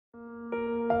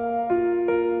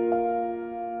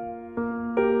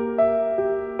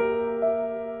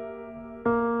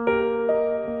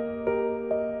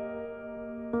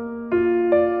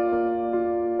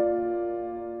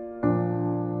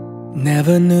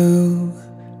Never knew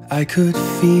I could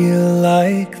feel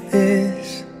like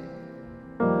this,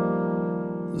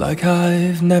 like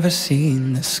I've never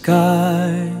seen the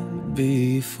sky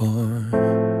before.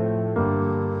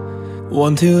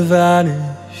 Want to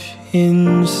vanish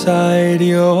inside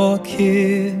your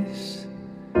kiss.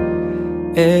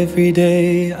 Every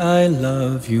day I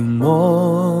love you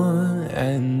more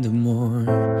and more.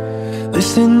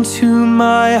 Listen to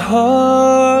my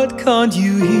heart, can't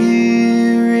you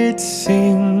hear it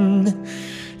sing?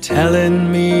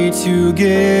 Telling me to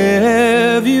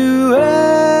give you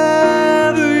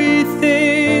everything.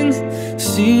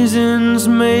 Seasons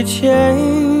may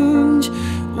change,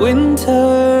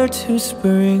 winter to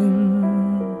spring,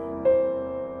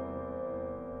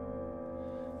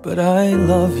 but I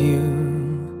love you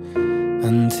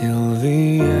until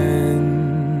the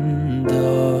end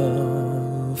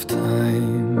of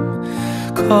time.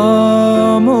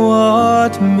 Come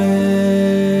what may,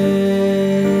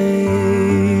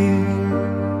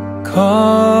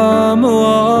 come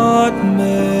what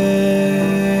may,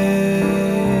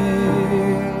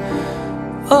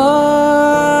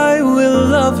 I will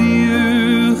love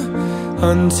you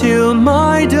until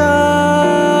my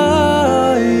dying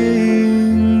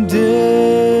day.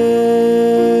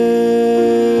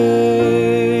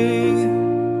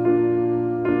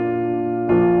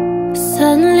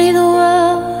 Suddenly the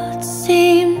world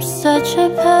seems such a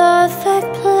perfect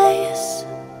place.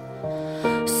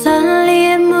 Suddenly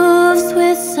it moves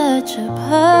with such a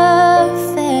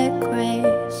perfect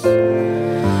grace.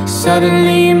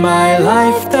 Suddenly my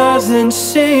life doesn't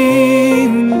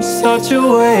seem such a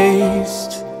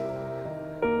waste.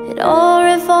 It all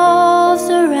revolves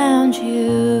around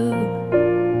you,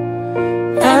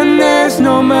 and there's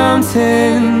no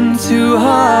mountain too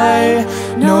high,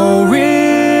 no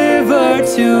river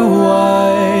too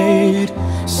wide.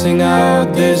 Sing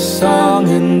out this song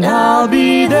and I'll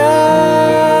be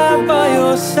there by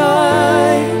your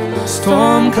side.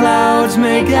 Storm clouds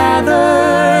may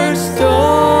gather,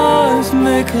 stars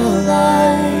may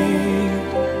collide,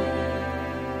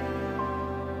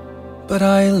 but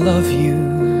I love you,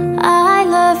 I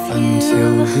love you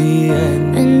until the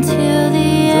end. Until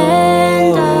the end.